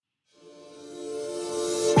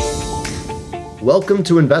Welcome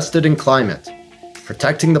to Invested in Climate.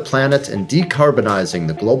 Protecting the planet and decarbonizing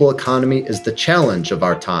the global economy is the challenge of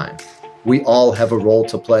our time. We all have a role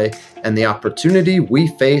to play, and the opportunity we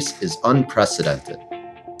face is unprecedented.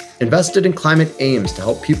 Invested in Climate aims to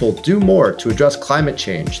help people do more to address climate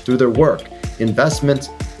change through their work, investments,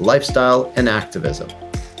 lifestyle, and activism.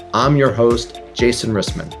 I'm your host, Jason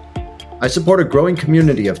Rissman. I support a growing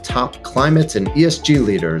community of top climate and ESG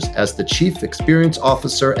leaders as the Chief Experience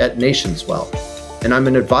Officer at NationsWell, and I'm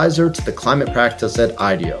an advisor to the climate practice at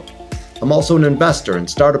IDEO. I'm also an investor and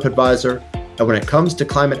startup advisor, and when it comes to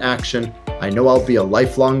climate action, I know I'll be a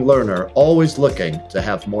lifelong learner, always looking to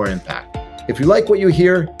have more impact. If you like what you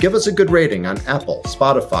hear, give us a good rating on Apple,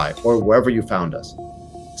 Spotify, or wherever you found us.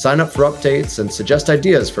 Sign up for updates and suggest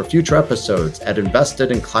ideas for future episodes at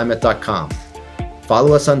investedinclimate.com.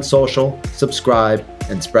 Follow us on social, subscribe,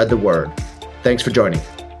 and spread the word. Thanks for joining.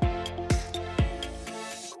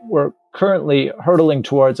 We're currently hurtling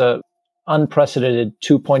towards a unprecedented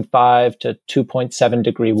 2.5 to 2.7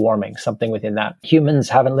 degree warming, something within that. Humans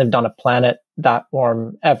haven't lived on a planet that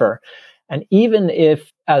warm ever. And even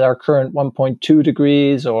if at our current 1.2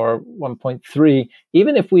 degrees or 1.3,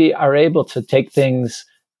 even if we are able to take things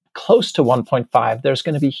close to 1.5, there's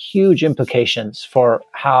going to be huge implications for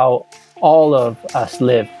how all of us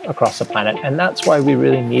live across the planet. And that's why we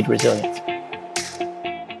really need resilience.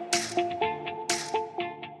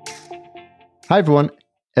 Hi, everyone.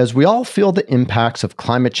 As we all feel the impacts of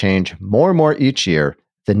climate change more and more each year,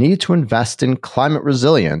 the need to invest in climate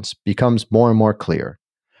resilience becomes more and more clear.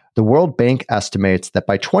 The World Bank estimates that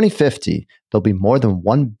by 2050, there'll be more than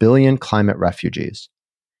 1 billion climate refugees.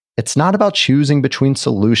 It's not about choosing between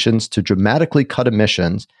solutions to dramatically cut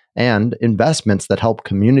emissions and investments that help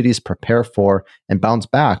communities prepare for and bounce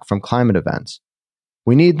back from climate events.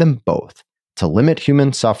 We need them both to limit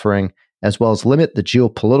human suffering as well as limit the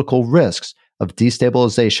geopolitical risks of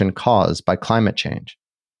destabilization caused by climate change.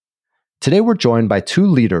 Today, we're joined by two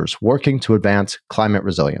leaders working to advance climate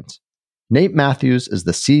resilience. Nate Matthews is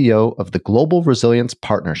the CEO of the Global Resilience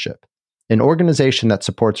Partnership, an organization that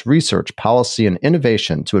supports research, policy, and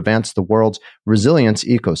innovation to advance the world's resilience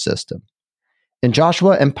ecosystem. And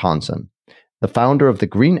Joshua Mpanza, the founder of the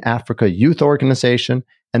Green Africa Youth Organization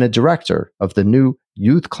and a director of the new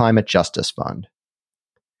Youth Climate Justice Fund.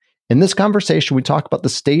 In this conversation, we talk about the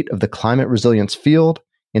state of the climate resilience field,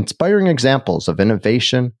 inspiring examples of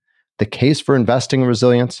innovation, the case for investing in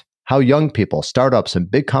resilience, how young people, startups, and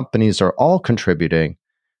big companies are all contributing,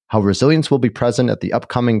 how resilience will be present at the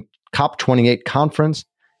upcoming COP28 conference,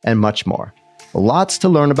 and much more. Lots to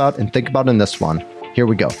learn about and think about in this one. Here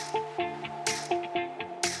we go.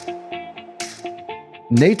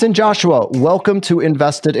 Nate and Joshua, welcome to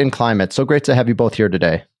Invested in Climate. So great to have you both here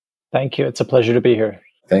today. Thank you. It's a pleasure to be here.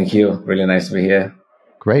 Thank you. Really nice to be here.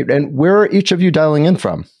 Great. And where are each of you dialing in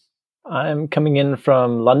from? I'm coming in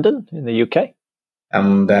from London in the UK.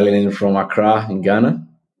 I'm dialing in from Accra in Ghana.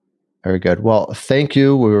 Very good. Well, thank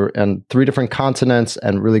you. We were on 3 different continents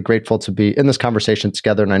and really grateful to be in this conversation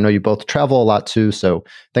together. And I know you both travel a lot too, so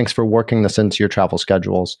thanks for working this into your travel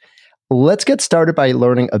schedules. Let's get started by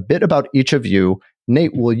learning a bit about each of you.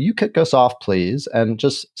 Nate, will you kick us off, please, and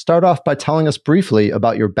just start off by telling us briefly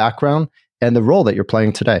about your background and the role that you're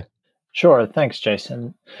playing today? Sure. Thanks,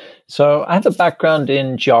 Jason. So I have a background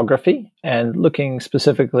in geography and looking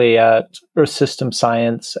specifically at Earth system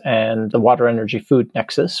science and the water energy food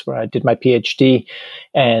nexus, where I did my PhD,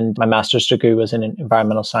 and my master's degree was in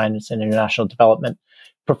environmental science and international development.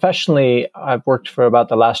 Professionally, I've worked for about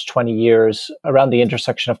the last 20 years around the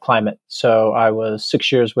intersection of climate. So I was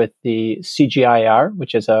 6 years with the CGIAR,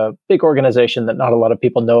 which is a big organization that not a lot of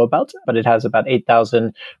people know about, but it has about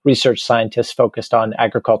 8,000 research scientists focused on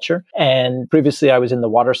agriculture. And previously, I was in the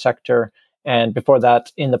water sector, and before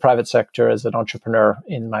that, in the private sector as an entrepreneur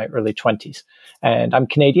in my early 20s. And I'm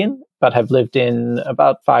Canadian, but have lived in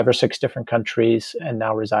about 5 or 6 different countries and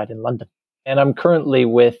now reside in London. And I'm currently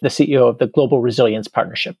with the CEO of the Global Resilience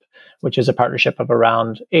Partnership, which is a partnership of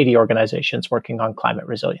around 80 organizations working on climate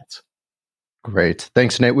resilience. Great.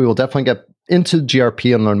 Thanks, Nate. We will definitely get into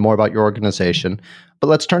GRP and learn more about your organization. But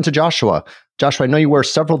let's turn to Joshua. Joshua, I know you wear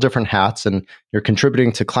several different hats and you're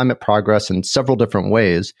contributing to climate progress in several different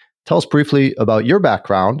ways. Tell us briefly about your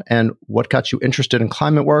background and what got you interested in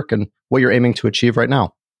climate work and what you're aiming to achieve right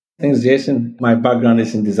now. Thanks, Jason. My background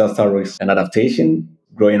is in disaster risk and adaptation.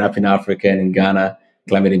 Growing up in Africa and in Ghana,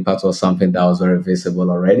 climate impact was something that was very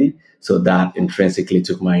visible already. So that intrinsically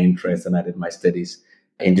took my interest, and I did my studies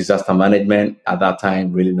in disaster management at that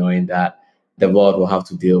time, really knowing that the world will have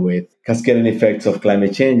to deal with cascading effects of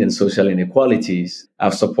climate change and social inequalities.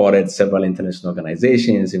 I've supported several international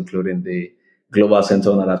organizations, including the Global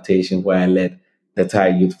Center on Adaptation, where I led the Thai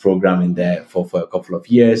youth program in there for a couple of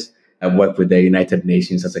years. I worked with the United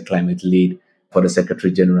Nations as a climate lead for the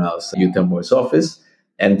Secretary General's Youth Envoy's office.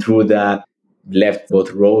 And through that, left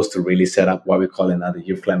both roles to really set up what we call another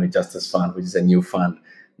Youth Climate Justice Fund, which is a new fund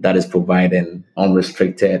that is providing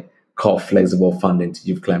unrestricted, core flexible funding to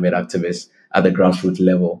youth climate activists at the grassroots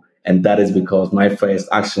level. And that is because my first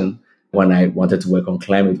action when I wanted to work on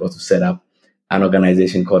climate was to set up an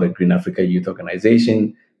organization called the Green Africa Youth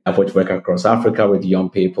Organization, which work across Africa with young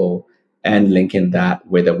people and linking that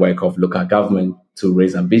with the work of local government to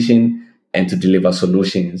raise ambition and to deliver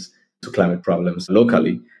solutions to climate problems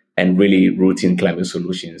locally and really rooting climate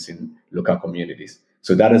solutions in local communities.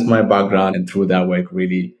 So that is my background. And through that work,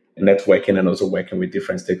 really networking and also working with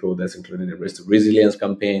different stakeholders, including the Race to Resilience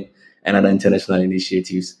campaign and other international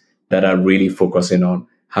initiatives that are really focusing on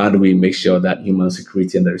how do we make sure that human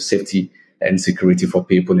security and there's safety and security for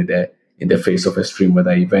people in the face of extreme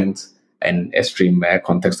weather events and extreme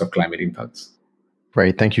context of climate impacts.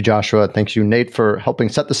 Great. Thank you, Joshua. Thank you, Nate, for helping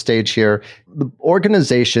set the stage here. The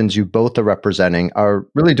organizations you both are representing are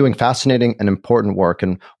really doing fascinating and important work,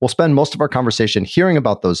 and we'll spend most of our conversation hearing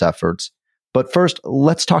about those efforts. But first,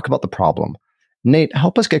 let's talk about the problem. Nate,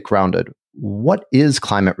 help us get grounded. What is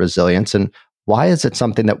climate resilience, and why is it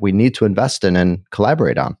something that we need to invest in and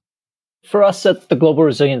collaborate on? For us at the Global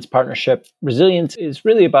Resilience Partnership, resilience is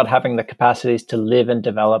really about having the capacities to live and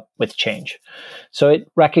develop with change. So it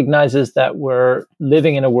recognizes that we're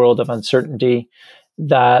living in a world of uncertainty,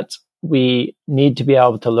 that we need to be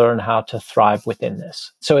able to learn how to thrive within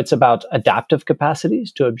this. So it's about adaptive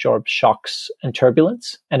capacities to absorb shocks and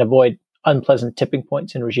turbulence and avoid unpleasant tipping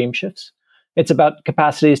points in regime shifts. It's about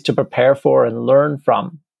capacities to prepare for and learn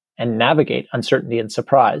from and navigate uncertainty and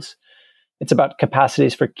surprise. It's about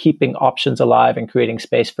capacities for keeping options alive and creating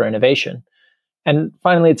space for innovation. And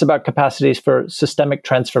finally, it's about capacities for systemic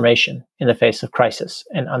transformation in the face of crisis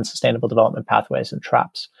and unsustainable development pathways and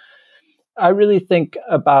traps. I really think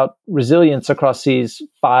about resilience across these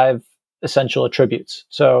 5 essential attributes.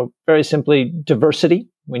 So very simply, diversity.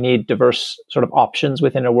 We need diverse sort of options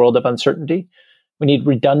within a world of uncertainty. We need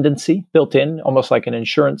redundancy built in, almost like an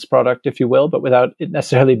insurance product, if you will, but without it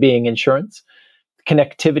necessarily being insurance.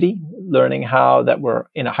 Connectivity, learning how that we're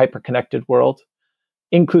in a hyper-connected world,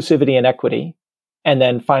 inclusivity and equity, and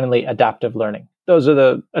then finally, adaptive learning. Those are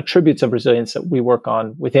the attributes of resilience that we work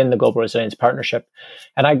on within the Global Resilience Partnership.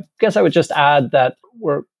 And I guess I would just add that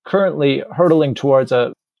we're currently hurtling towards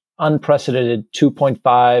a unprecedented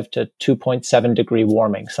 2.5 to 2.7 degree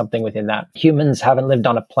warming, something within that. Humans haven't lived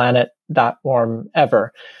on a planet that warm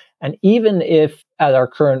ever. And even if at our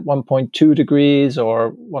current 1.2 degrees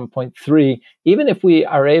or 1.3, even if we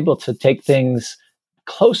are able to take things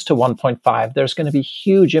close to 1.5, there's going to be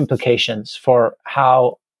huge implications for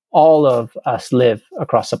how all of us live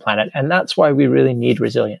across the planet. And that's why we really need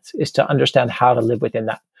resilience, is to understand how to live within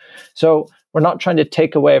that. So we're not trying to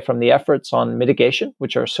take away from the efforts on mitigation,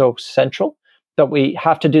 which are so central, but we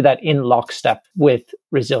have to do that in lockstep with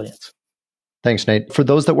resilience. Thanks, Nate. For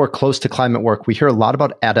those that work close to climate work, we hear a lot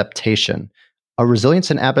about adaptation. Are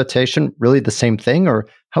resilience and adaptation really the same thing, or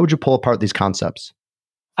how would you pull apart these concepts?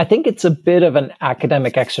 I think it's a bit of an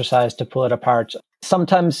academic exercise to pull it apart.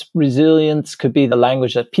 Sometimes resilience could be the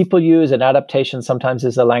language that people use, and adaptation sometimes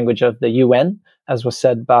is the language of the UN, as was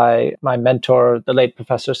said by my mentor, the late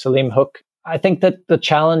Professor Salim Hook. I think that the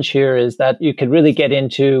challenge here is that you could really get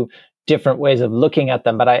into different ways of looking at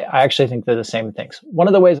them, but I actually think they're the same things. One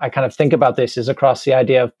of the ways I kind of think about this is across the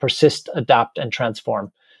idea of persist, adapt, and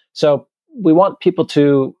transform. So we want people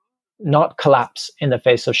to not collapse in the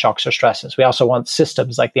face of shocks or stresses. We also want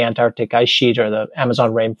systems like the Antarctic ice sheet or the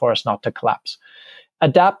Amazon rainforest not to collapse.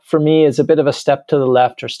 Adapt for me is a bit of a step to the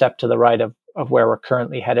left or step to the right of where we're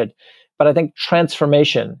currently headed. But I think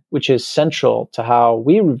transformation, which is central to how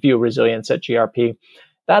we view resilience at GRP,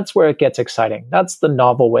 that's where it gets exciting. That's the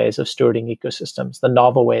novel ways of stewarding ecosystems, the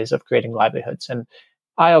novel ways of creating livelihoods. And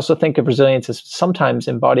I also think of resilience as sometimes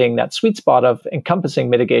embodying that sweet spot of encompassing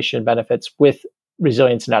mitigation benefits with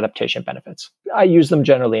resilience and adaptation benefits. I use them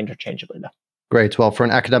generally interchangeably, though. Great. Well, for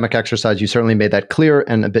an academic exercise, you certainly made that clear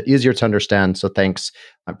and a bit easier to understand. So thanks.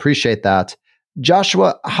 I appreciate that.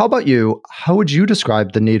 Joshua, how about you? How would you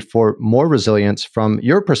describe the need for more resilience from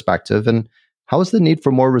your perspective? And how is the need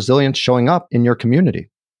for more resilience showing up in your community?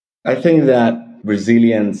 I think that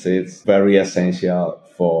resilience is very essential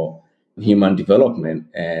for human development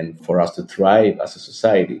and for us to thrive as a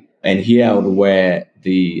society. And here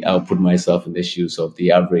I'll put myself in the shoes of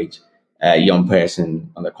the average young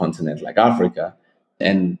person on the continent like Africa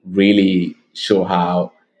and really show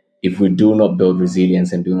how if we do not build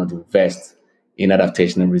resilience and do not invest in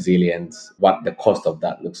adaptation and resilience, what the cost of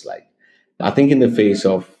that looks like. I think in the face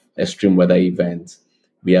of extreme weather events,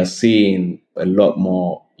 we are seeing a lot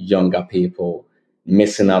more younger people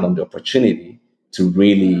missing out on the opportunity to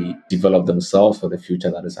really develop themselves for the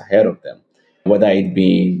future that is ahead of them. Whether it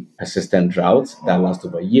be persistent droughts that last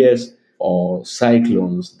over years, or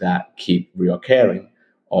cyclones that keep reoccurring,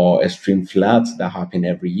 or extreme floods that happen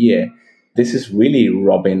every year, this is really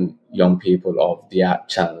robbing young people of their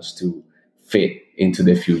chance to fit into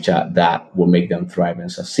the future that will make them thrive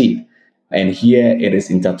and succeed. And here it is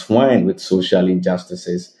intertwined with social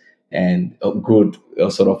injustices and a good,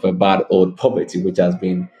 sort of a bad old poverty, which has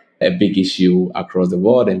been a big issue across the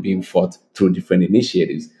world and being fought through different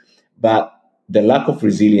initiatives. But the lack of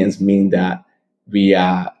resilience means that we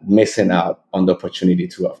are missing out on the opportunity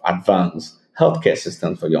to advance healthcare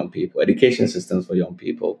systems for young people, education systems for young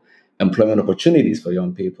people, employment opportunities for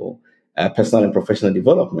young people, personal and professional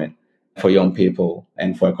development for young people,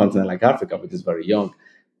 and for a continent like Africa, which is very young.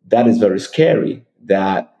 That is very scary,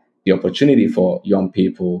 that the opportunity for young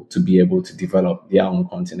people to be able to develop their own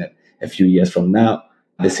continent a few years from now,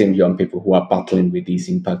 the same young people who are battling with these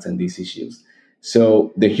impacts and these issues.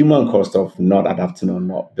 So the human cost of not adapting or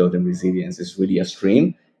not building resilience is really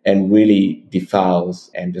extreme and really defiles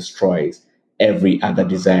and destroys every other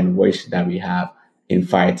design wish that we have in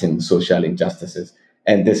fighting social injustices.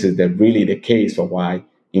 And this is really the case for why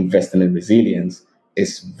investing in resilience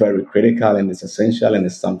is very critical and it's essential and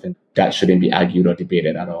it's something that shouldn't be argued or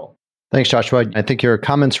debated at all. Thanks, Joshua. I think your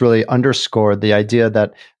comments really underscore the idea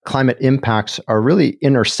that climate impacts are really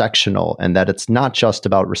intersectional and that it's not just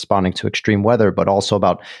about responding to extreme weather, but also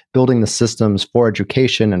about building the systems for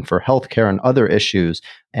education and for healthcare and other issues.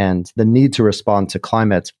 And the need to respond to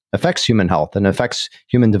climate affects human health and affects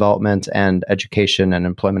human development and education and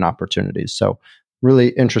employment opportunities. So really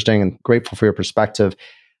interesting and grateful for your perspective.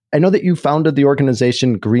 I know that you founded the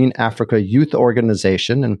organization Green Africa Youth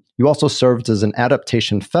Organization, and you also served as an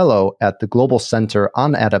adaptation fellow at the Global Center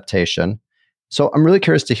on Adaptation. So I'm really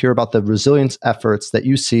curious to hear about the resilience efforts that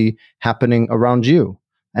you see happening around you.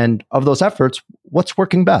 And of those efforts, what's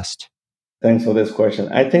working best? Thanks for this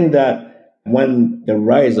question. I think that when the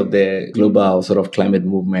rise of the global sort of climate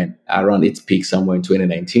movement around its peak somewhere in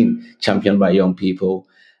 2019, championed by young people,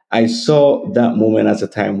 I saw that moment as a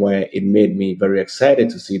time where it made me very excited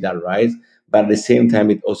to see that rise. But at the same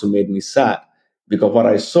time, it also made me sad because what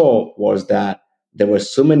I saw was that there were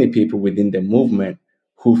so many people within the movement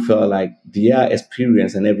who felt like their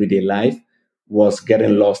experience and everyday life was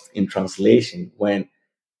getting lost in translation when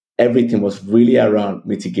everything was really around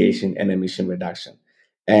mitigation and emission reduction.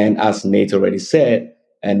 And as Nate already said,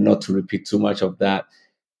 and not to repeat too much of that,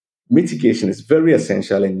 mitigation is very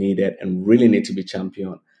essential and needed and really need to be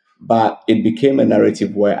championed. But it became a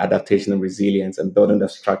narrative where adaptation and resilience and building the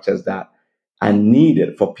structures that are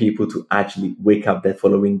needed for people to actually wake up the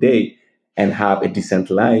following day and have a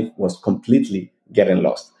decent life was completely getting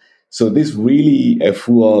lost. So this really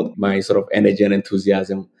fueled my sort of energy and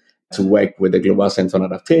enthusiasm to work with the Global Center on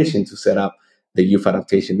Adaptation to set up the Youth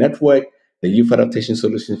Adaptation Network, the Youth Adaptation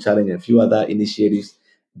Solution Challenge, and a few other initiatives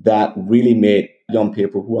that really made young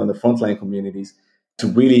people who are in the frontline communities to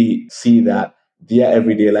really see that their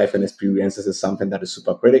everyday life and experiences is something that is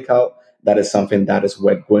super critical. That is something that is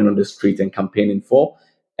worth going on the street and campaigning for.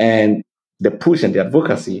 And the push and the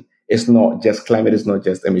advocacy is not just climate, it's not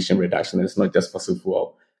just emission reduction, it's not just fossil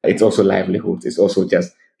fuel. It's also livelihoods. It's also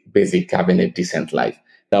just basic having a decent life.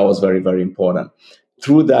 That was very, very important.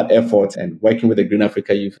 Through that effort and working with the Green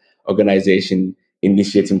Africa Youth Organization,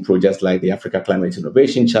 initiating projects like the Africa Climate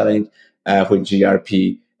Innovation Challenge, with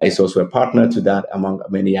GRP is also a partner to that, among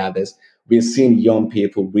many others. We're seeing young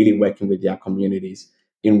people really working with their communities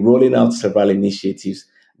in rolling out several initiatives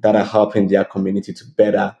that are helping their community to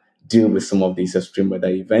better deal with some of these extreme weather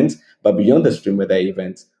events. But beyond the extreme weather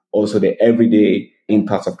events, also the everyday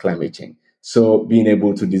impacts of climate change. So being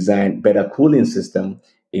able to design better cooling system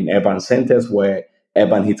in urban centers where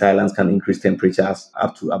urban heat islands can increase temperatures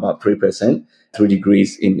up to about 3%, 3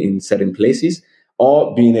 degrees in certain places,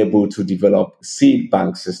 or being able to develop seed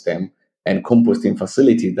bank system and composting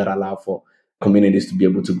facilities that allow for communities to be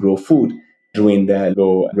able to grow food during the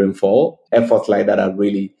low rainfall. Efforts like that are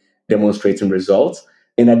really demonstrating results.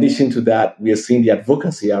 In addition to that, we are seeing the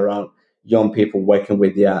advocacy around young people working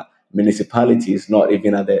with their municipalities, not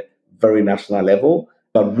even at the very national level,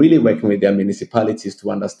 but really working with their municipalities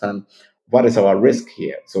to understand what is our risk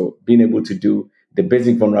here. So being able to do the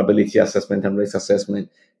basic vulnerability assessment and risk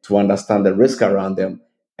assessment to understand the risk around them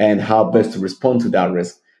and how best to respond to that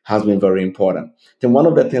risk has been very important. Then one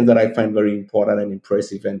of the things that I find very important and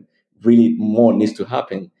impressive and really more needs to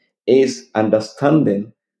happen is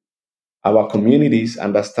understanding our communities,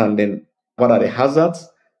 understanding what are the hazards,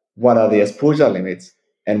 what are the exposure limits,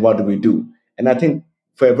 and what do we do? And I think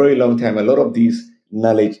for a very long time, a lot of these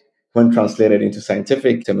knowledge, when translated into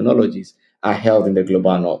scientific terminologies, are held in the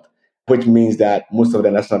global north, which means that most of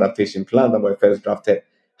the national adaptation plans that were first drafted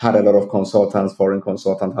had a lot of consultants, foreign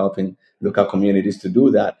consultants helping local communities to do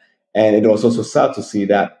that. And it was also sad to see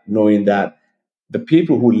that, knowing that the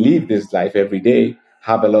people who live this life every day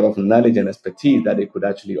have a lot of knowledge and expertise that they could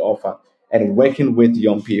actually offer. And working with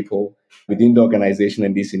young people within the organization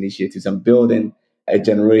and these initiatives and building a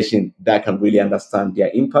generation that can really understand their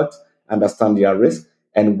impact, understand their risk,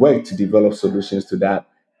 and work to develop solutions to that.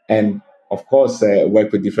 And of course,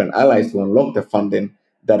 work with different allies to unlock the funding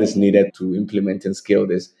that is needed to implement and scale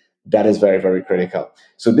this. That is very, very critical.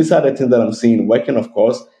 So these are the things that I'm seeing working, of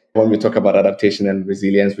course. When we talk about adaptation and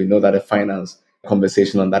resilience, we know that the finance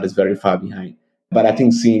conversation on that is very far behind. But I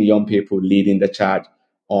think seeing young people leading the charge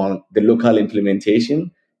on the local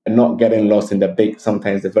implementation and not getting lost in the big,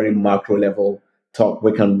 sometimes the very macro level talk,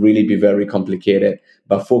 we can really be very complicated,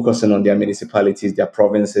 but focusing on their municipalities, their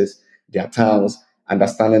provinces, their towns,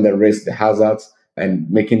 understanding the risks, the hazards, and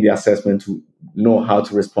making the assessment to know how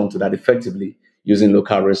to respond to that effectively using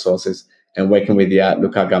local resources and working with their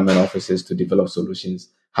local government offices to develop solutions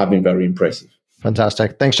have been very impressive.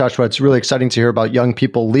 Fantastic. Thanks, Joshua. It's really exciting to hear about young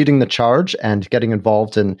people leading the charge and getting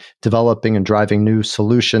involved in developing and driving new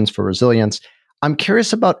solutions for resilience. I'm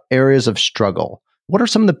curious about areas of struggle. What are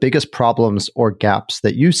some of the biggest problems or gaps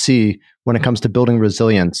that you see when it comes to building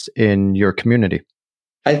resilience in your community?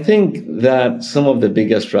 I think that some of the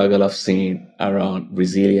biggest struggle I've seen around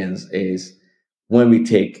resilience is when we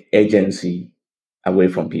take agency away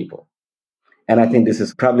from people. And I think this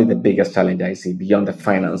is probably the biggest challenge I see beyond the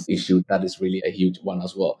finance issue. That is really a huge one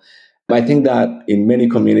as well. I think that in many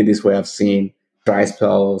communities where I've seen dry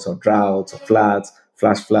spells or droughts or floods,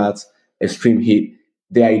 flash floods, extreme heat,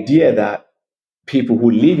 the idea that people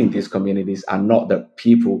who live in these communities are not the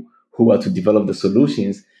people who are to develop the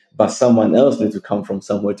solutions, but someone else needs to come from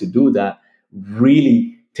somewhere to do that,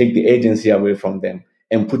 really take the agency away from them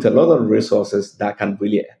and put a lot of resources that can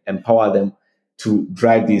really empower them to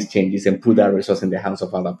drive these changes and put that resource in the hands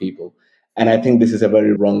of other people. And I think this is a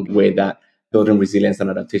very wrong way that building resilience and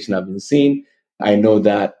adaptation have been seen. I know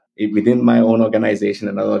that within my own organization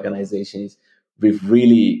and other organizations, we've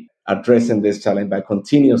really addressing this challenge by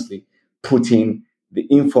continuously putting the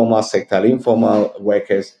informal sector, informal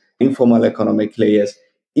workers, informal economic players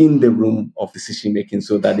in the room of decision making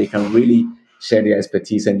so that they can really share their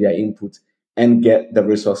expertise and their input and get the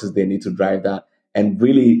resources they need to drive that and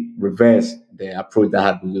really reverse the approach that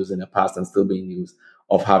had been used in the past and still being used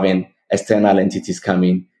of having external entities come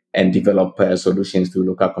in and develop solutions to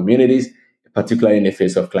local communities, particularly in the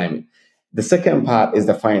face of climate. The second part is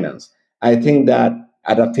the finance. I think that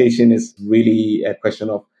adaptation is really a question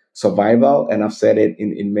of survival. And I've said it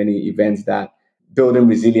in many events that building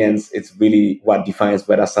resilience is really what defines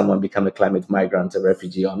whether someone becomes a climate migrant, a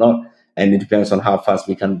refugee or not. And it depends on how fast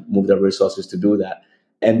we can move the resources to do that.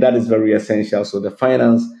 And that is very essential. So the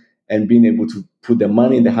finance and being able to put the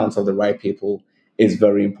money in the hands of the right people is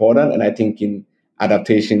very important. And I think in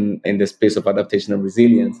adaptation, in the space of adaptation and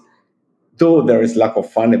resilience, though there is lack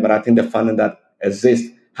of funding, but I think the funding that exists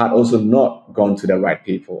had also not gone to the right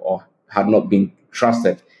people or had not been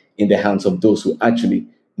trusted in the hands of those who actually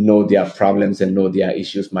know their problems and know their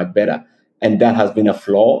issues much better. And that has been a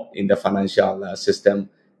flaw in the financial system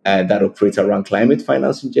that operates around climate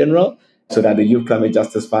finance in general. So that the Youth Climate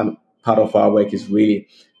Justice Fund, part of our work is really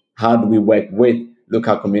how do we work with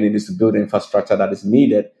local communities to build infrastructure that is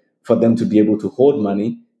needed for them to be able to hold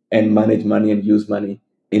money and manage money and use money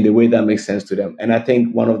in the way that makes sense to them. And I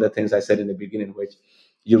think one of the things I said in the beginning, which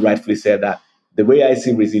you rightfully said, that the way I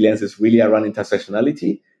see resilience is really around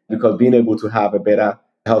intersectionality, because being able to have a better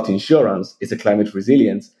health insurance is a climate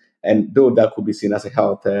resilience. And though that could be seen as a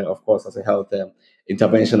health, of course, as a health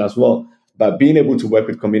intervention as well, but being able to work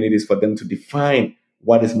with communities for them to define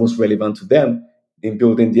what is most relevant to them in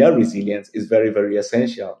building their resilience is very, very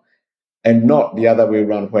essential, and not the other way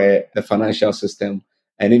around where the financial system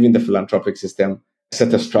and even the philanthropic system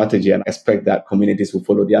set a strategy and expect that communities will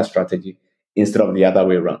follow their strategy instead of the other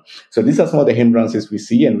way around. So these are some of the hindrances we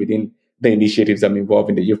see, and within the initiatives I'm involved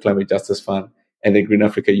in the Youth Climate Justice Fund and the Green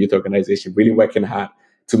Africa Youth Organization, really working hard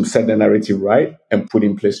to set the narrative right and put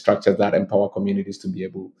in place structures that empower communities to be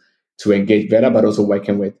able to engage better, but also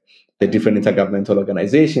working with the different intergovernmental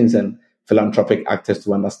organizations and philanthropic actors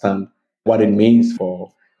to understand what it means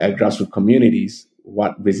for grassroots communities,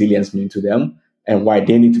 what resilience means to them, and why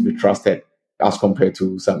they need to be trusted as compared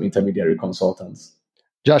to some intermediary consultants.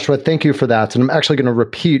 Joshua, thank you for that. And I'm actually going to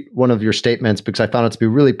repeat one of your statements because I found it to be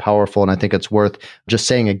really powerful. And I think it's worth just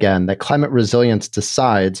saying again that climate resilience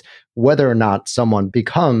decides whether or not someone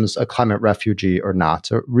becomes a climate refugee or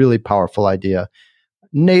not. A really powerful idea.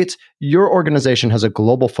 Nate, your organization has a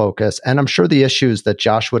global focus, and I'm sure the issues that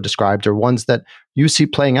Joshua described are ones that you see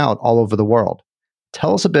playing out all over the world.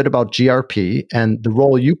 Tell us a bit about GRP and the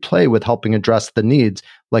role you play with helping address the needs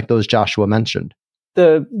like those Joshua mentioned.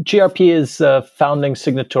 The GRP is a founding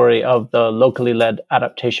signatory of the locally led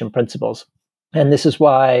adaptation principles. And this is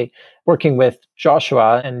why working with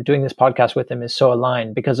Joshua and doing this podcast with him is so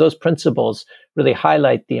aligned, because those principles really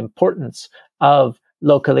highlight the importance of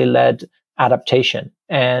locally led adaptation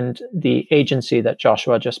and the agency that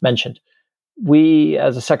Joshua just mentioned. We,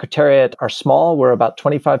 as a secretariat, are small. We're about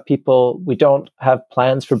 25 people. We don't have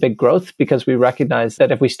plans for big growth because we recognize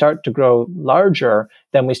that if we start to grow larger,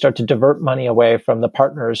 then we start to divert money away from the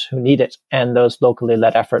partners who need it and those locally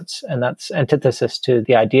led efforts. And that's antithesis to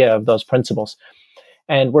the idea of those principles.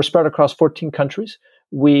 And we're spread across 14 countries.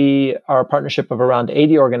 We are a partnership of around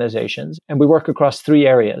 80 organizations, and we work across 3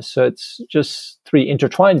 areas. So it's just 3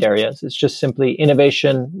 intertwined areas. It's just simply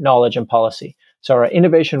innovation, knowledge, and policy. So our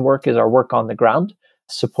innovation work is our work on the ground,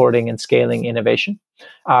 supporting and scaling innovation.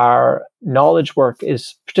 Our knowledge work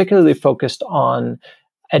is particularly focused on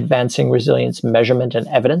advancing resilience measurement and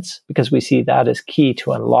evidence, because we see that as key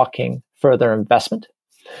to unlocking further investment.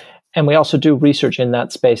 And we also do research in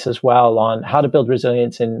that space as well on how to build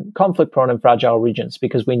resilience in conflict-prone and fragile regions,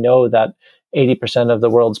 because we know that 80% of the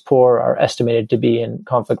world's poor are estimated to be in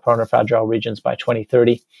conflict-prone or fragile regions by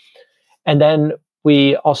 2030. And then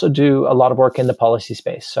we also do a lot of work in the policy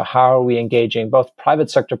space. So how are we engaging both private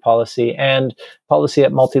sector policy and policy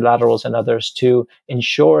at multilaterals and others to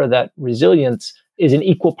ensure that resilience is an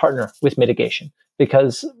equal partner with mitigation?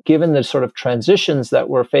 Because given the sort of transitions that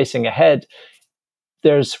we're facing ahead,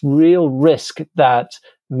 there's real risk that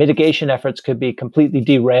mitigation efforts could be completely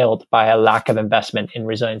derailed by a lack of investment in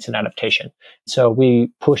resilience and adaptation. So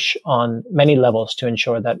we push on many levels to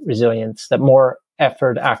ensure that resilience, that more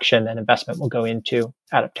effort, action, and investment will go into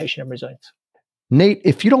adaptation and resilience. Nate,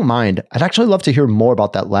 if you don't mind, I'd actually love to hear more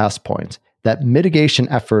about that last point, that mitigation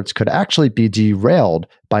efforts could actually be derailed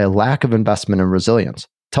by a lack of investment in resilience.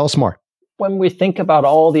 Tell us more. When we think about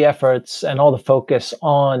all the efforts and all the focus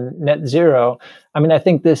on net zero, I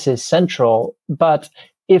think this is central, but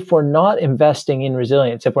if we're not investing in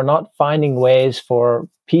resilience, if we're not finding ways for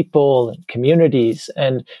people and communities,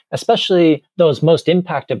 and especially those most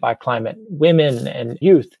impacted by climate, women and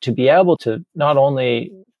youth, to be able to not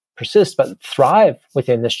only persist but thrive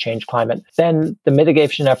within this changed climate, then the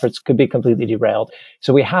mitigation efforts could be completely derailed.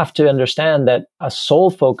 So we have to understand that a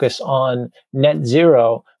sole focus on net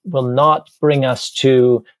zero will not bring us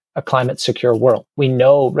to a climate secure world. We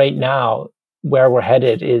know right now where we're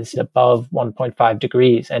headed is above 1.5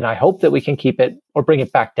 degrees. And I hope that we can keep it or bring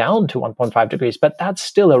it back down to 1.5 degrees. But that's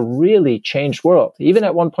still a really changed world. Even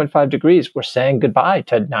at 1.5 degrees, we're saying goodbye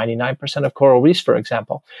to 99% of coral reefs, for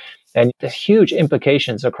example. And there's huge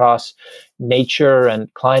implications across nature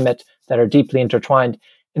and climate that are deeply intertwined.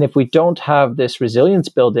 And if we don't have this resilience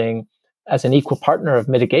building as an equal partner of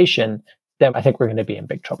mitigation, then I think we're going to be in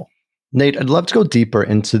big trouble. Nate, I'd love to go deeper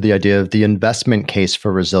into the idea of the investment case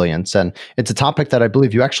for resilience. And it's a topic that I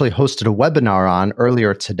believe you actually hosted a webinar on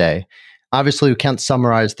earlier today. Obviously, we can't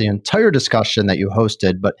summarize the entire discussion that you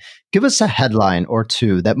hosted, but give us a headline or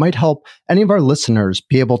two that might help any of our listeners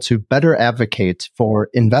be able to better advocate for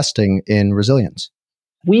investing in resilience.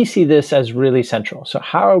 We see this as really central. So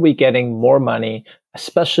how are we getting more money,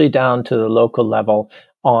 especially down to the local level,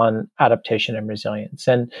 on adaptation and resilience?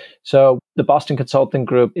 And so the Boston Consulting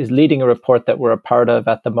Group is leading a report that we're a part of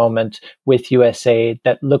at the moment with USAID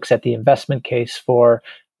that looks at the investment case for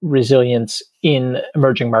resilience in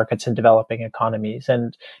emerging markets and developing economies.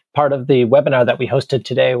 And part of the webinar that we hosted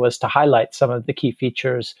today was to highlight some of the key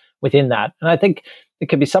features within that. And I think it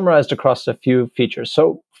can be summarized across a few features.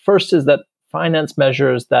 So first is that finance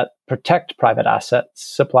measures that protect private assets,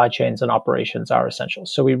 supply chains, and operations are essential.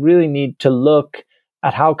 So we really need to look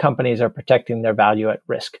at how companies are protecting their value at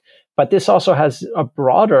risk. But this also has a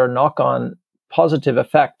broader knock-on positive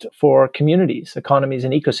effect for communities, economies,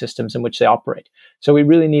 and ecosystems in which they operate. So we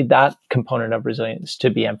really need that component of resilience to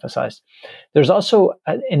be emphasized. There's also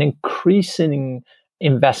an increasing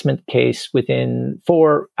investment case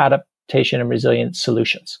for adaptation and resilience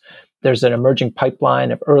solutions. There's an emerging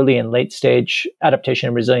pipeline of early and late stage adaptation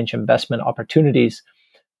and resilience investment opportunities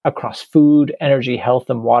across food, energy, health,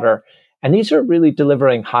 and water. And these are really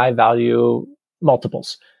delivering high value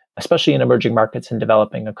multiples, especially in emerging markets and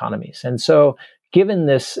developing economies. And so given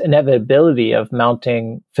this inevitability of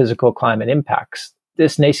mounting physical climate impacts,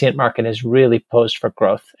 this nascent market is really posed for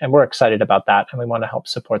growth. And we're excited about that. And we want to help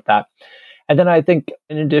support that. And then I think,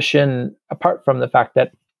 in addition, apart from the fact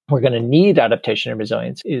that we're going to need adaptation and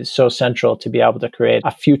resilience is so central to be able to create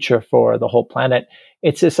a future for the whole planet,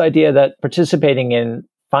 it's this idea that participating in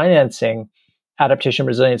financing adaptation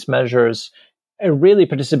resilience measures are really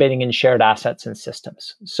participating in shared assets and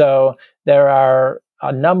systems. So there are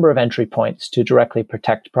a number of entry points to directly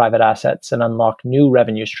protect private assets and unlock new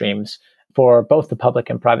revenue streams for both the public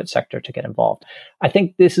and private sector to get involved. I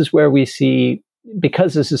think this is where we see,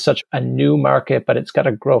 because this is such a new market, but it's got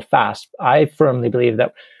to grow fast, I firmly believe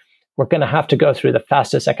that we're going to have to go through the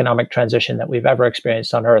fastest economic transition that we've ever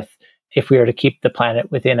experienced on Earth if we are to keep the planet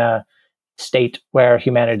within a state where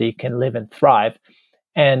humanity can live and thrive.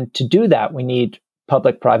 And to do that, we need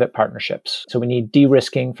public-private partnerships. So we need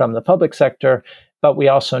de-risking from the public sector, but we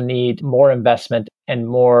also need more investment and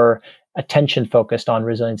more attention focused on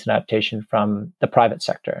resilience and adaptation from the private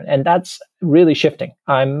sector. And that's really shifting.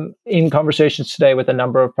 I'm in conversations today with a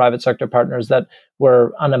number of private sector partners that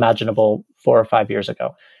were unimaginable 4 or 5 years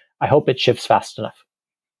ago. I hope it shifts fast enough.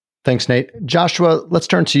 Thanks, Nate. Joshua, let's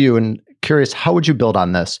turn to you, and curious, how would you build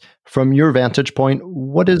on this? From your vantage point,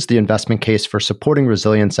 what is the investment case for supporting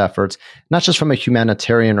resilience efforts, not just from a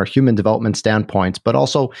humanitarian or human development standpoint, but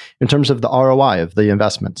also in terms of the ROI of the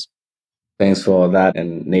investments? Thanks for that.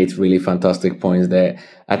 And Nate, really fantastic points there.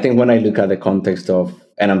 I think when I look at the context of,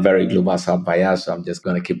 and I'm very Global South biased, so I'm just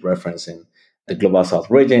going to keep referencing the Global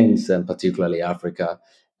South regions and particularly Africa.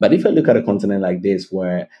 But if I look at a continent like this,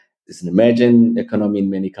 where it's an emerging economy in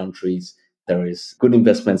many countries, there is good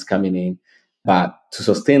investments coming in, but to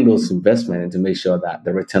sustain those investments and to make sure that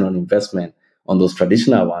the return on investment on those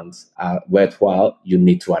traditional ones are worthwhile, you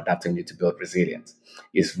need to adapt and you need to build resilience.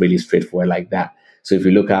 It's really straightforward like that. So if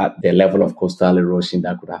you look at the level of coastal erosion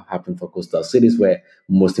that could have happened for coastal cities where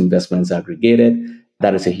most investments are aggregated,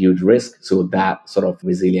 that is a huge risk. So that sort of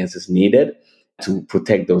resilience is needed to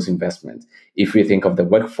protect those investments. If we think of the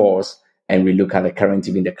workforce and we look at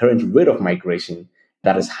even the current rate of migration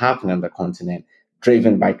that is happening on the continent,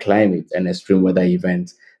 driven by climate and extreme weather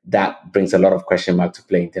events, that brings a lot of question mark to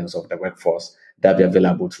play in terms of the workforce that be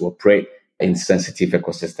available to operate in sensitive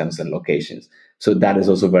ecosystems and locations. So that is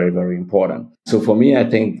also very, very important. So for me, I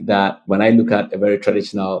think that when I look at a very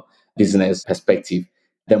traditional business perspective,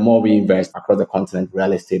 the more we invest across the continent,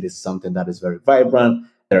 real estate is something that is very vibrant.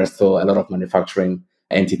 There are still a lot of manufacturing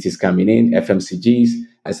entities coming in, FMCGs.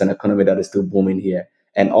 It's an economy that is still booming here.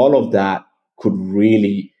 And all of that could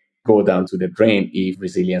really go down to the drain if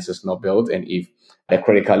resilience is not built and if the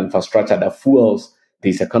critical infrastructure that fuels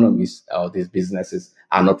these economies or these businesses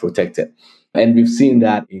are not protected. And we've seen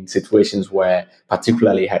that in situations where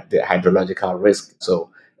particularly the hydrological risk,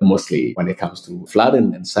 so mostly when it comes to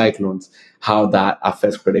flooding and cyclones, how that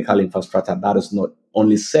affects critical infrastructure that is not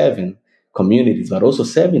only serving communities, but also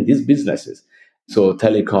serving these businesses. So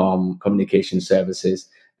telecom, communication services,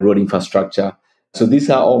 road infrastructure. So these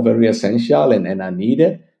are all very essential and are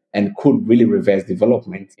needed and could really reverse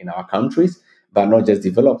development in our countries, but not just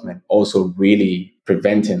development, also really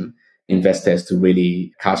preventing investors to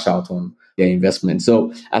really cash out on their investment.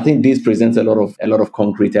 So I think this presents a lot of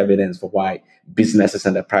concrete evidence for why businesses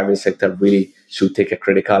and the private sector really should take a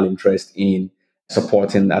critical interest in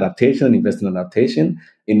supporting adaptation, investing in adaptation.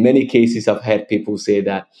 In many cases, I've heard people say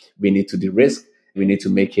that we need to de-risk, we need to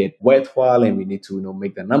make it worthwhile, and we need to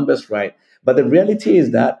make the numbers right. But the reality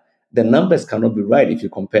is that the numbers cannot be right if you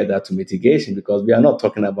compare that to mitigation, because we are not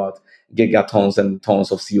talking about gigatons and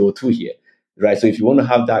tons of CO2 here, right? So if you want to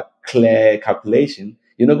have that clear calculation,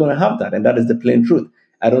 you're not going to have that. And that is the plain truth.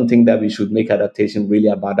 I don't think that we should make adaptation really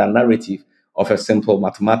about that narrative of a simple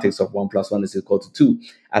mathematics of 1 + 1 is equal to 2.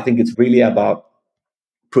 I think it's really about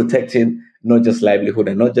protecting not just livelihood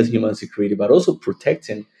and not just human security, but also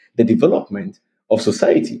protecting the development of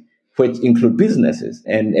society, which include businesses.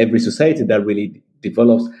 And every society that really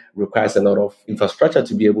develops requires a lot of infrastructure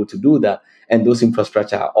to be able to do that. And those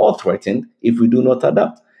infrastructure are all threatened if we do not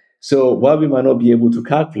adapt. So while we might not be able to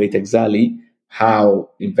calculate exactly how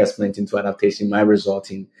investment into adaptation might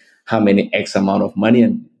result in how many X amount of money,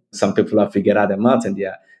 and some people have figured out the math and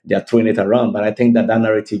they're throwing it around. But I think that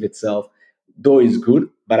narrative itself, though, is good,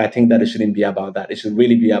 but I think that it shouldn't be about that. It should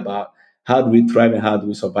really be about how do we thrive and how do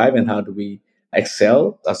we survive and how do we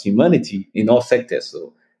excel as humanity in all sectors.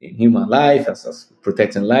 So in human life, as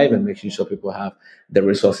protecting life and making sure people have the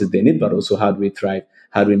resources they need, but also how do we thrive?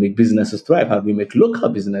 How do we make businesses thrive? How do we make local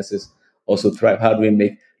businesses also thrive? How do we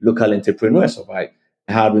make local entrepreneurs survive?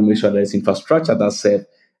 How do we make sure there's infrastructure that serves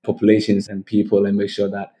populations and people and make sure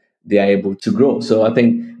that they are able to grow? So I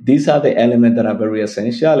think these are the elements that are very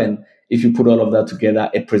essential. And if you put all of that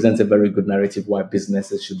together, it presents a very good narrative why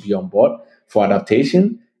businesses should be on board for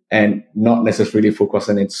adaptation and not necessarily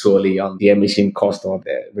focusing it solely on the emission cost or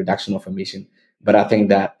the reduction of emission. But I think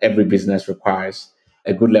that every business requires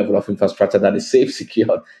a good level of infrastructure that is safe,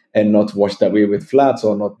 secure, and not washed away with floods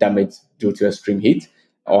or not damaged due to extreme heat,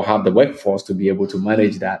 or have the workforce to be able to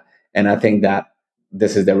manage that. And I think that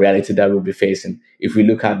this is the reality that we'll be facing. If we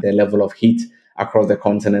look at the level of heat across the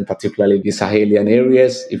continent, particularly the Sahelian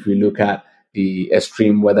areas, if we look at the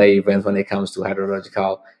extreme weather events when it comes to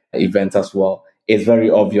hydrological events as well, it's very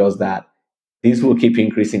obvious that this will keep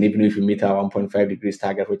increasing even if we meet our 1.5 degrees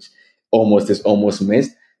target, which is almost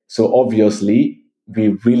missed. So obviously, we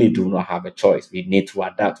really do not have a choice. We need to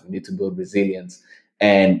adapt. We need to build resilience.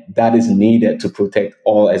 And that is needed to protect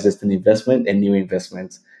all existing investment and new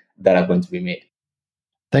investments that are going to be made.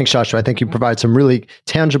 Thanks, Joshua. I think you provide some really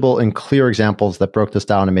tangible and clear examples that broke this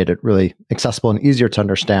down and made it really accessible and easier to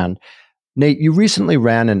understand. Nate, you recently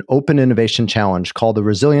ran an open innovation challenge called the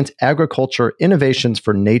Resilient Agriculture Innovations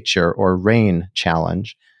for Nature, or RAIN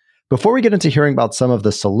Challenge. Before we get into hearing about some of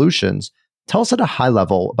the solutions, tell us at a high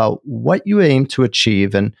level about what you aim to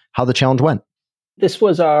achieve and how the challenge went. This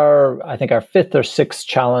was our fifth or sixth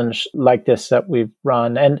challenge like this that we've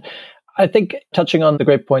run. And I think, touching on the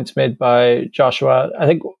great points made by Joshua, I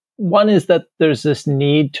think one is that there's this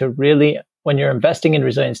need to really, when you're investing in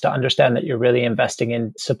resilience, to understand that you're really investing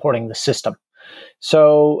in supporting the system.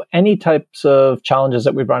 So any types of challenges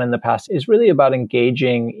that we've run in the past is really about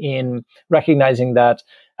engaging in recognizing that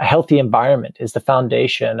a healthy environment is the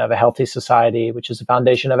foundation of a healthy society, which is the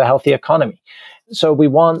foundation of a healthy economy. So we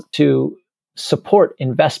want to support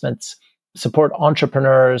investments, support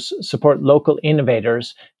entrepreneurs, support local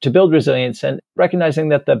innovators to build resilience, and recognizing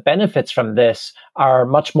that the benefits from this are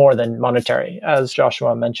much more than monetary, as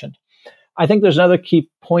Joshua mentioned. I think there's another key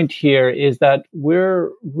point here is that we're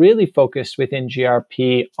really focused within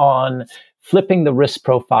GRP on flipping the risk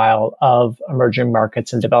profile of emerging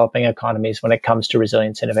markets and developing economies when it comes to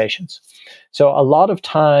resilience innovations. So a lot of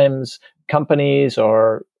times companies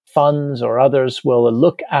or funds or others will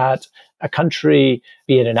look at a country,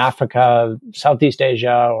 be it in Africa, Southeast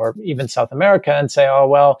Asia, or even South America, and say, oh,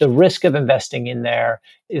 well, the risk of investing in there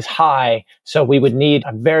is high, so we would need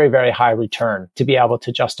a very, very high return to be able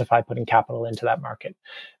to justify putting capital into that market.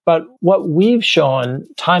 But what we've shown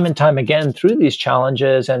time and time again through these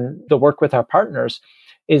challenges and the work with our partners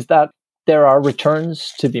is that there are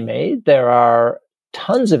returns to be made. There are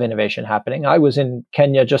tons of innovation happening. I was in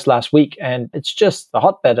Kenya just last week, and it's just the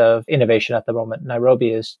hotbed of innovation at the moment.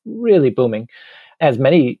 Nairobi is really booming, as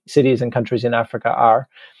many cities and countries in Africa are.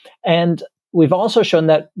 And we've also shown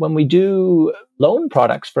that when we do loan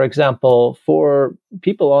products, for example, for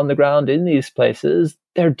people on the ground in these places,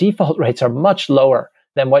 their default rates are much lower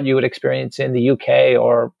than what you would experience in the UK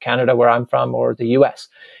or Canada, where I'm from, or the US.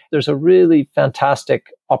 There's a really fantastic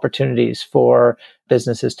opportunities for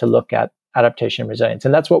businesses to look at adaptation and resilience.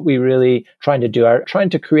 And that's what we really trying to do, trying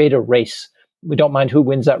to create a race. We don't mind who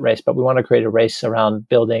wins that race, but we want to create a race around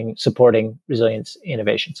supporting resilience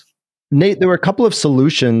innovations. Nate, there were a couple of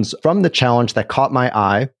solutions from the challenge that caught my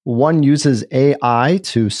eye. One uses AI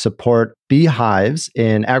to support beehives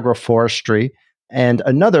in agroforestry, and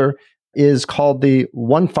another is called the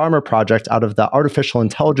One Farmer Project out of the Artificial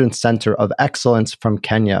Intelligence Center of Excellence from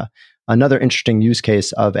Kenya. Another interesting use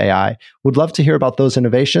case of AI. Would love to hear about those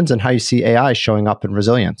innovations and how you see AI showing up in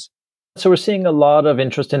resilience. So we're seeing a lot of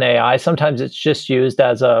interest in AI. Sometimes it's just used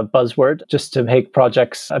as a buzzword just to make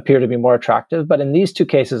projects appear to be more attractive. But in these two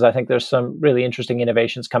cases, I think there's some really interesting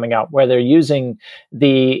innovations coming out where they're using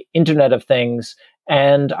the Internet of Things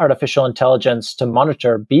and artificial intelligence to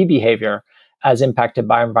monitor bee behavior as impacted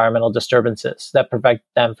by environmental disturbances that prevent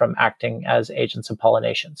them from acting as agents of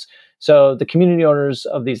pollinations. So the community owners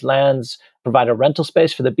of these lands provide a rental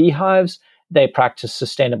space for the beehives. They practice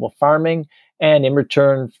sustainable farming, and in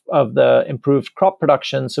return of the improved crop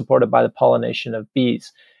production supported by the pollination of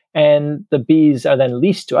bees. And the bees are then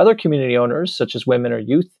leased to other community owners, such as women or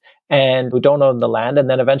youth, and who don't own the land.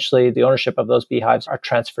 And then eventually the ownership of those beehives are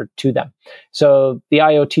transferred to them. So the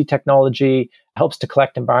IoT technology helps to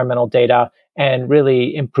collect environmental data and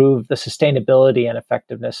really improve the sustainability and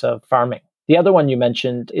effectiveness of farming. The other one you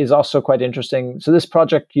mentioned is also quite interesting. So this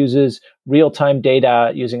project uses real-time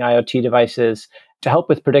data using IoT devices to help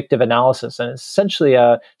with predictive analysis. And it's essentially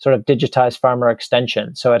a sort of digitized farmer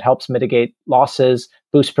extension. So it helps mitigate losses,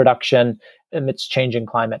 boost production amidst changing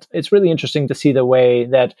climate. It's really interesting to see the way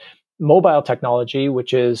that mobile technology,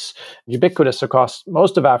 which is ubiquitous across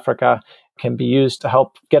most of Africa, can be used to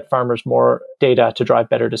help get farmers more data to drive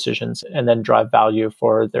better decisions and then drive value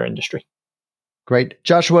for their industry. Great.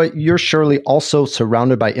 Joshua, you're surely also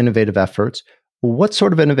surrounded by innovative efforts. What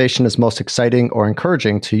sort of innovation is most exciting or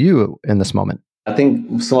encouraging to you in this moment? I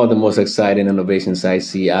think some of the most exciting innovations I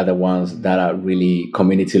see are the ones that are really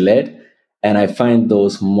community led. And I find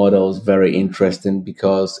those models very interesting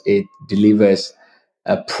because it delivers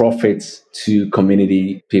profits to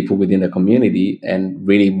community people within the community and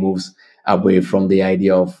really moves away from the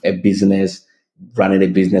idea of a business running a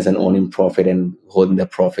business and owning profit and holding the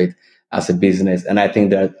profit as a business. And I think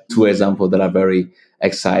there are two examples that are very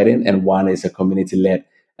exciting. And one is a community led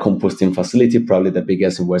composting facility, probably the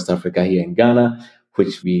biggest in West Africa here in Ghana,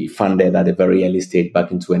 which we funded at a very early stage back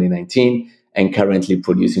in 2019 and currently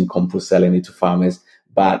producing compost, selling it to farmers,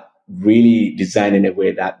 but really designed in a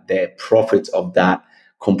way that the profits of that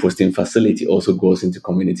composting facility also goes into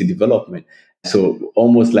community development. So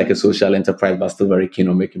almost like a social enterprise, but still very keen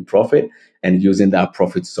on making profit and using that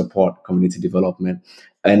profit to support community development.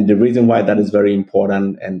 And the reason why that is very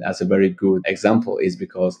important and as a very good example is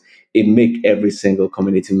because it makes every single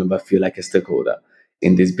community member feel like a stakeholder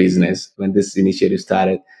in this business. When this initiative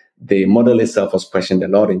started, the model itself was questioned a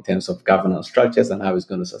lot in terms of governance structures and how it's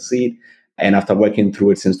going to succeed. And after working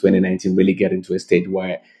through it since 2019, really getting to a stage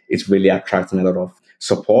where it's really attracting a lot of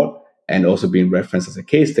support and also being referenced as a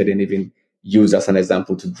case study and even used as an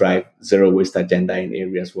example to drive zero waste agenda in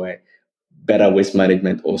areas where better waste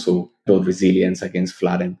management also build resilience against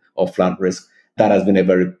flooding or flood risk. That has been a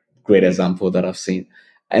very great example that I've seen.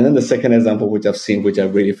 And then the second example, which I've seen, which I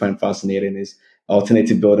really find fascinating, is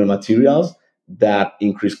alternative building materials that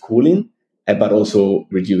increase cooling, but also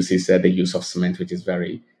reduces the use of cement, which is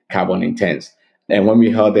very carbon intense. And when we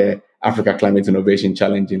held the Africa Climate Innovation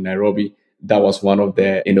Challenge in Nairobi, that was one of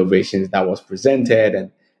the innovations that was presented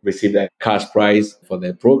and received a cash prize for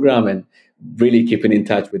the program, and really keeping in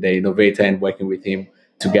touch with the innovator and working with him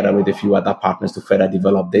together with a few other partners to further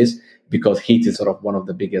develop this, because heat is sort of one of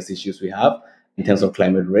the biggest issues we have in terms of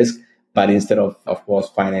climate risk. But instead of course,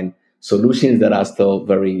 finding solutions that are still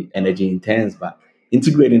very energy intense, but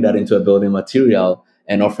integrating that into a building material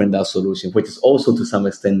and offering that solution, which is also to some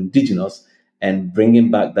extent indigenous, and bringing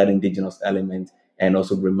back that indigenous element and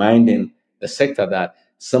also reminding the sector that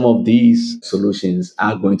some of these solutions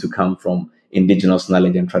are going to come from indigenous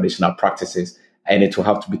knowledge and traditional practices, and it will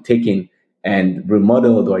have to be taken and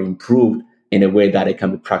remodeled or improved in a way that it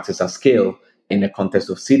can be practiced at scale in the context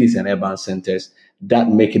of cities and urban centers. That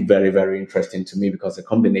make it very, very interesting to me, because a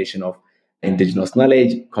combination of indigenous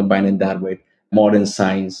knowledge, combining that with modern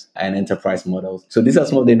science and enterprise models. So these are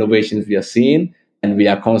some of the innovations we are seeing, and we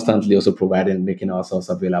are constantly also providing, making ourselves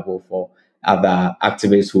available for other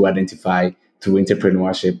activists who identify through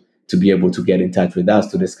entrepreneurship to be able to get in touch with us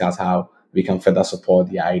to discuss how we can further support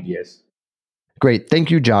the ideas. Great. Thank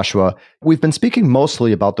you, Joshua. We've been speaking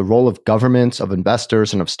mostly about the role of governments, of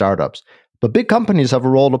investors, and of startups, but big companies have a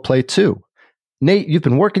role to play too. Nate, you've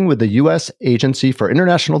been working with the U.S. Agency for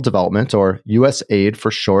International Development, or USAID for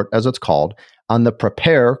short, as it's called, on the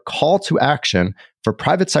Prepare call to action for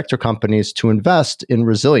private sector companies to invest in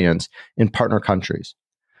resilience in partner countries.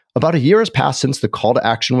 About a year has passed since the call to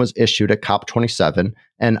action was issued at COP27,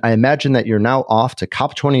 and I imagine that you're now off to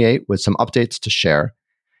COP28 with some updates to share.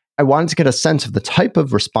 I wanted to get a sense of the type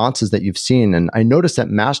of responses that you've seen, and I noticed that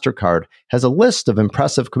MasterCard has a list of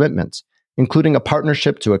impressive commitments, including a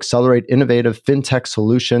partnership to accelerate innovative fintech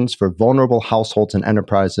solutions for vulnerable households and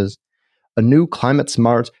enterprises, a new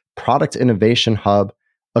climate-smart product innovation hub,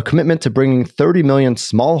 a commitment to bringing 30 million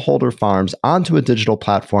smallholder farms onto a digital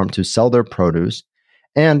platform to sell their produce,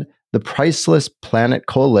 and the Priceless Planet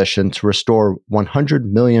Coalition to restore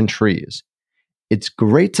 100 million trees. It's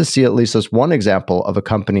great to see at least as one example of a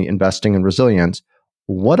company investing in resilience.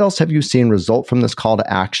 What else have you seen result from this call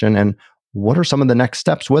to action, and what are some of the next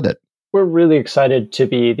steps with it? We're really excited to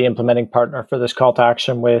be the implementing partner for this call to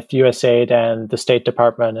action with USAID and the State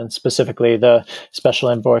Department, and specifically the Special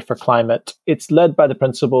Envoy for Climate. It's led by the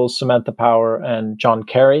principals Samantha Power and John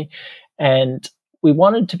Kerry. And we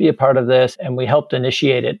wanted to be a part of this, and we helped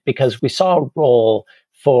initiate it because we saw a role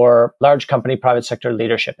for large company private sector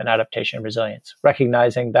leadership in adaptation and resilience,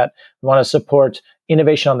 recognizing that we want to support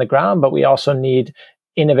innovation on the ground, but we also need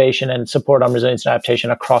innovation and support on resilience and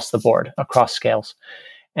adaptation across the board, across scales.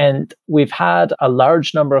 And we've had a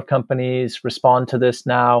large number of companies respond to this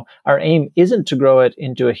now. Our aim isn't to grow it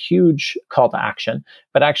into a huge call to action,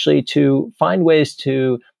 but actually to find ways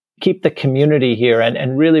to keep the community here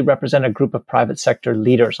and really represent a group of private sector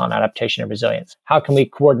leaders on adaptation and resilience. How can we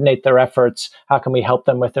coordinate their efforts? How can we help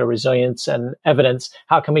them with their resilience and evidence?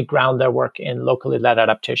 How can we ground their work in locally led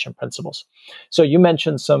adaptation principles? So you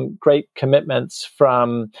mentioned some great commitments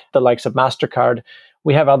from the likes of MasterCard.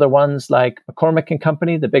 We have other ones like McCormick and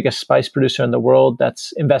Company, the biggest spice producer in the world,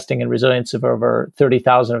 that's investing in resilience of over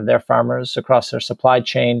 30,000 of their farmers across their supply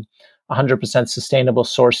chain, 100% sustainable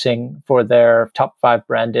sourcing for their top 5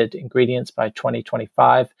 branded ingredients by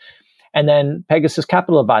 2025. And then Pegasus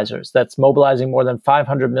Capital Advisors, that's mobilizing more than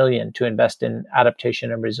 500 million to invest in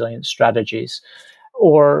adaptation and resilience strategies.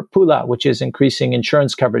 Or Pula, which is increasing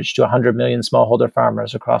insurance coverage to 100 million smallholder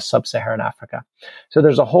farmers across sub-Saharan Africa. So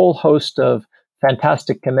there's a whole host of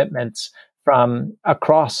fantastic commitments from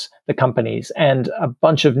across the companies and a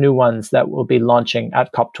bunch of new ones that will be launching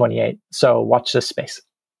at COP28. So watch this space.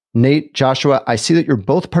 Nate, Joshua, I see that you're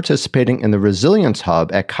both participating in the Resilience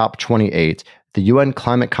Hub at COP28, the UN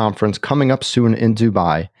climate conference coming up soon in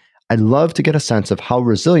Dubai. I'd love to get a sense of how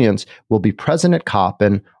resilience will be present at COP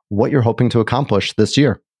and what you're hoping to accomplish this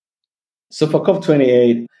year. So for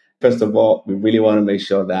COP28, first of all, we really want to make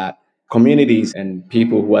sure that communities and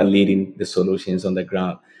people who are leading the solutions on the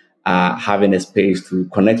ground are having a space to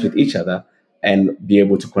connect with each other and be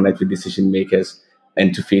able to connect with decision makers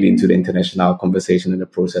and to feed into the international conversation and the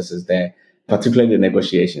processes there, particularly the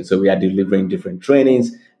negotiations. So we are delivering different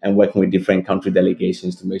trainings and working with different country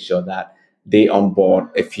delegations to make sure that they onboard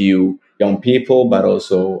a few young people, but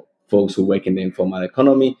also folks who work in the informal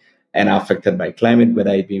economy and are affected by climate,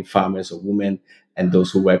 whether it be farmers or women, and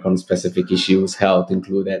those who work on specific issues, health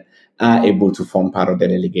included, are able to form part of the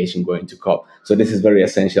delegation going to COP. So this is very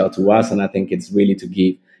essential to us, and I think it's really to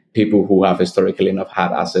give people who have historically enough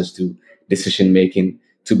had access to decision making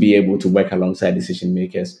to be able to work alongside decision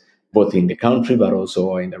makers, both in the country, but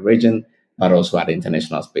also in the region, but also at the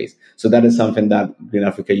international space. So that is something that Green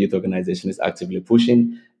Africa Youth Organization is actively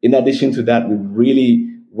pushing. In addition to that, we're really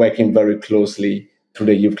working very closely through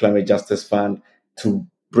the Youth Climate Justice Fund to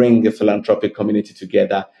bring the philanthropic community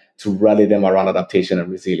together to rally them around adaptation and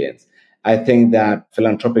resilience. I think that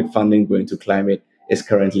philanthropic funding going to climate is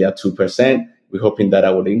currently at 2%. We're hoping that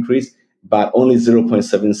will increase, but only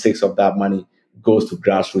 0.76 of that money goes to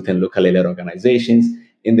grassroots and locally led organizations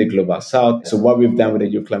in the Global South. So what we've done with the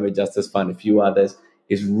Youth Climate Justice Fund, a few others,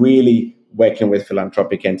 is really working with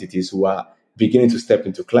philanthropic entities who are beginning to step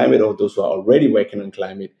into climate or those who are already working on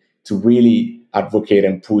climate to really advocate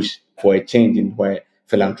and push for a change in where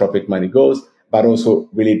philanthropic money goes, but also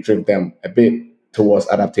really drive them a bit towards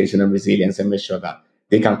adaptation and resilience and make sure that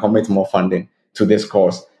they can commit more funding to this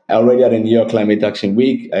cause. Already at the New York Climate Action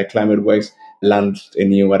Week, Climate Works launched a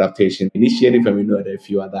new adaptation initiative, and we know there are a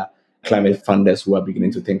few other climate funders who are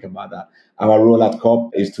beginning to think about that. Our role at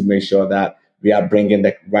COP is to make sure that we are bringing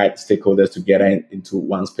the right stakeholders together into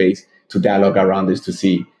one space to dialogue around this to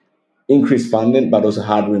see increased funding, but also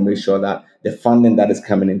how do we make sure that the funding that is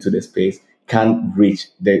coming into the space can reach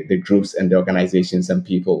the groups and the organizations and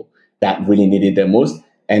people that really need it the most,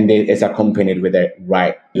 and it's accompanied with the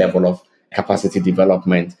right level of capacity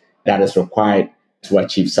development that is required to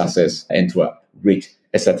achieve success and to reach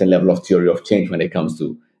a certain level of theory of change when it comes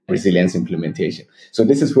to resilience implementation. So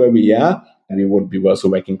this is where we are, and we would be also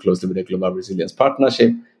working closely with the Global Resilience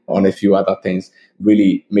Partnership on a few other things,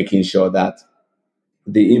 really making sure that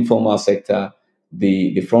the informal sector,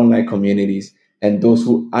 the frontline communities, and those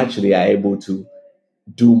who actually are able to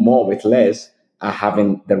do more with less are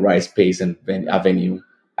having the right space and avenue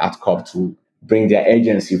at COP to bring their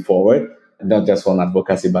agency forward, not just on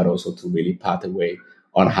advocacy, but also to really path a way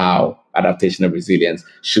on how adaptation and resilience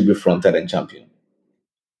should be fronted and championed.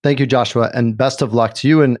 Thank you, Joshua, and best of luck to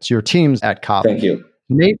you and to your teams at COP. Thank you.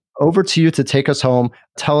 Nate, over to you to take us home.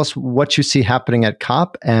 Tell us what you see happening at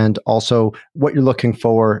COP and also what you're looking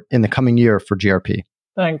for in the coming year for GRP.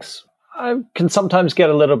 Thanks. I can sometimes get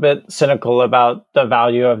a little bit cynical about the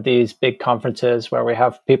value of these big conferences where we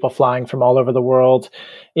have people flying from all over the world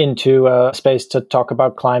into a space to talk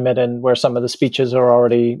about climate and where some of the speeches are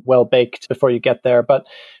already well baked before you get there. But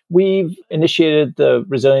we've initiated the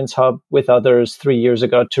Resilience Hub with others 3 years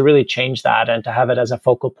ago to really change that and to have it as a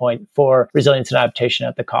focal point for resilience and adaptation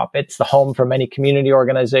at the COP. It's the home for many community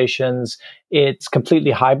organizations. It's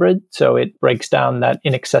completely hybrid, so it breaks down that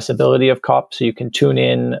inaccessibility of COP. So you can tune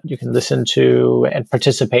in, you can listen to and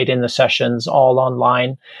participate in the sessions all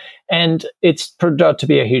online. And it's turned out to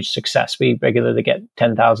be a huge success. We regularly get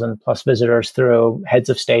 10,000 plus visitors through heads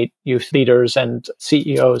of state, youth leaders, and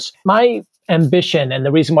CEOs. My ambition and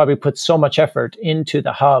the reason why we put so much effort into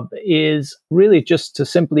the hub is really just to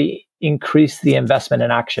simply increase the investment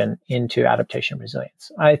and action into adaptation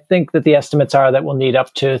resilience. I think that the estimates are that we'll need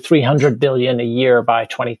up to 300 billion a year by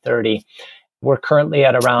 2030. We're currently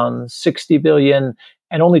at around 60 billion,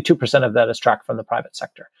 and only 2% of that is tracked from the private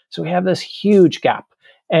sector. So we have this huge gap.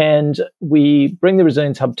 And we bring the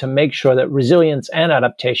Resilience Hub to make sure that resilience and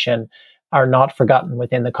adaptation are not forgotten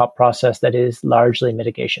within the COP process that is largely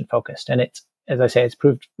mitigation focused. And it's, as I say, it's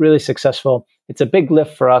proved really successful. It's a big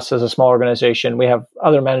lift for us as a small organization. We have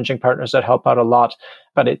other managing partners that help out a lot,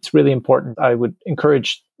 but it's really important. I would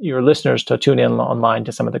encourage your listeners to tune in online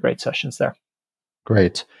to some of the great sessions there.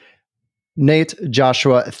 Great. Nate,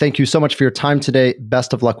 Joshua, thank you so much for your time today.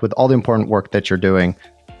 Best of luck with all the important work that you're doing.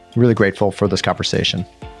 Really grateful for this conversation.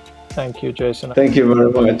 Thank you, Jason. Thank you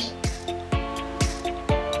very much.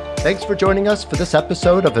 Thanks for joining us for this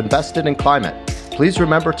episode of Invested in Climate. Please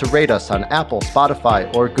remember to rate us on Apple,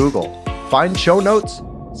 Spotify, or Google. Find show notes,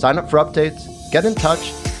 sign up for updates, get in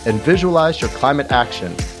touch, and visualize your climate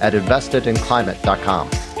action at investedinclimate.com.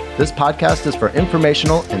 This podcast is for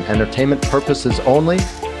informational and entertainment purposes only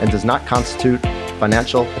and does not constitute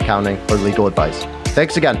financial, accounting, or legal advice.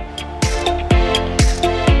 Thanks again.